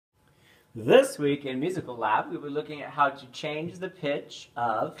This week in Musical Lab, we were looking at how to change the pitch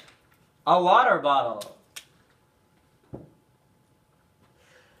of a water bottle.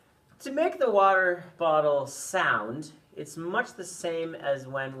 To make the water bottle sound, it's much the same as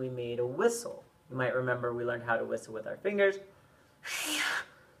when we made a whistle. You might remember we learned how to whistle with our fingers.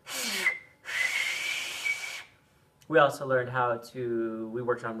 We also learned we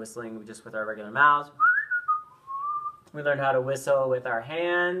worked on whistling just with our regular mouths. We learned how to whistle with our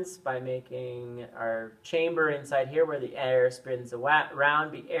hands by making our chamber inside here where the air spins around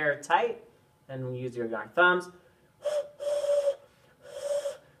be airtight, and we use our thumbs.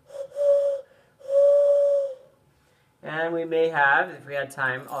 And we may have, if we had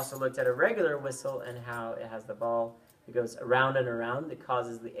time, also looked at a regular whistle and how it has the ball. It goes around and around. It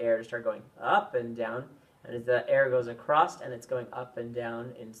causes the air to start going up and down. And as the air goes across and it's going up and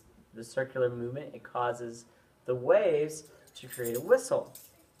down in the circular movement, it causes the waves to create a whistle.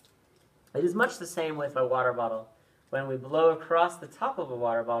 It is much the same with a water bottle. When we blow across the top of a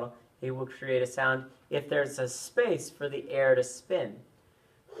water bottle, it will create a sound if there's a space for the air to spin.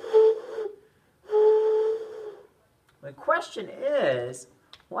 The question is,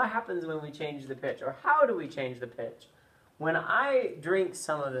 what happens when we change the pitch? Or how do we change the pitch? When I drink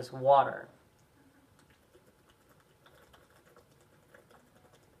some of this water,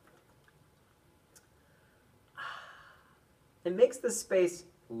 it makes the space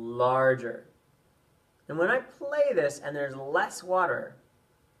larger. And when I play this and there's less water,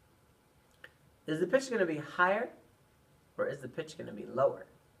 is the pitch going to be higher or is the pitch going to be lower?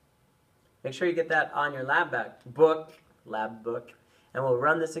 Make sure you get that on your lab book, and we'll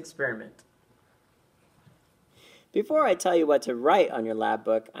run this experiment. Before I tell you what to write on your lab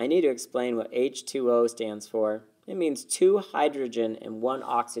book, I need to explain what H2O stands for. It means 2 hydrogen and 1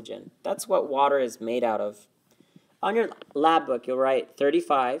 oxygen. That's what water is made out of. On your lab book, you'll write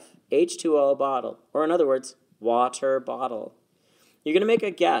 35 H2O bottle, or in other words, water bottle. You're going to make a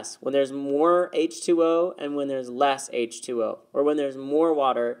guess when there's more H2O and when there's less H2O, or when there's more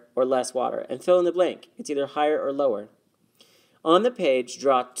water or less water, and fill in the blank. It's either higher or lower. On the page,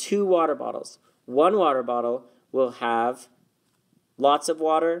 draw 2 water bottles. One water bottle will have lots of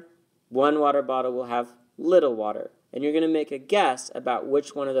water. One water bottle will have little water. And you're going to make a guess about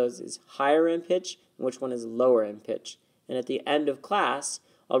which one of those is higher in pitch and which one is lower in pitch. And at the end of class,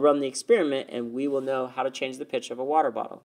 I'll run the experiment and we will know how to change the pitch of a water bottle.